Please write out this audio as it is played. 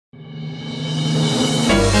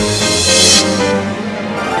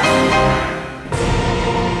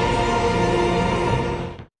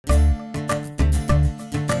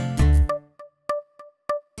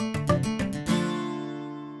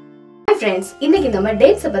friends, இன்னைக்கு நம்ம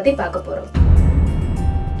dates பத்தி பார்க்க போறோம்.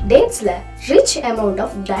 Datesல rich amount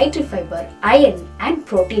of dietary fiber, iron and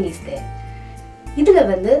protein is there. இதுல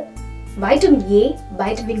வந்து vitamin A,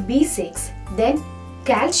 vitamin B6, then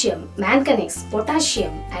calcium, manganese,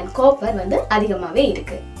 potassium and copper வந்து அதிகமாவே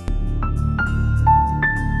இருக்கு.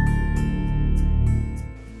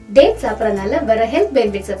 Dates சாப்பிடுறதுனால வர health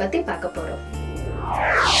benefits பத்தி பார்க்க போறோம்.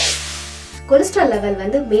 Cholesterol level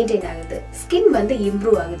வந்து maintain ஆகுது, skin வந்து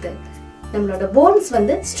improve ஆகுது, நம்மளோட bones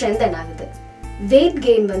வந்து strengthen ஆகுது, weight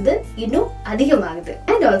gain வந்து இன்னும் அதிகமாகுது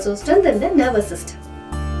and also strengthen the nervous system.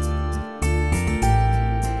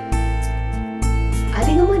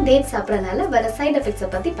 அதிகமா dates சாப்பிடுறதுனால வர side effects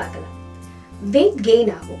பத்தி பார்க்கலாம். weight gain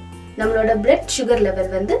ஆகும், நம்மளோட blood sugar level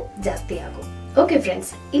வந்து ஜாஸ்தி ஆகும். Okay friends,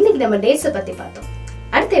 இன்னைக்கு நம்ம dates பத்தி பார்த்தோம்.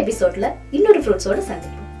 அடுத்த எபிசோட்ல இன்னொரு ஃப்ரூட்ஸோட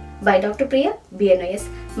சந்திப்போம். By Dr. Priya, BNOS.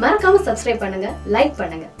 மறக்காம subscribe பண்ணுங்க, like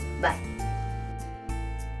பண்ணுங்க. Bye.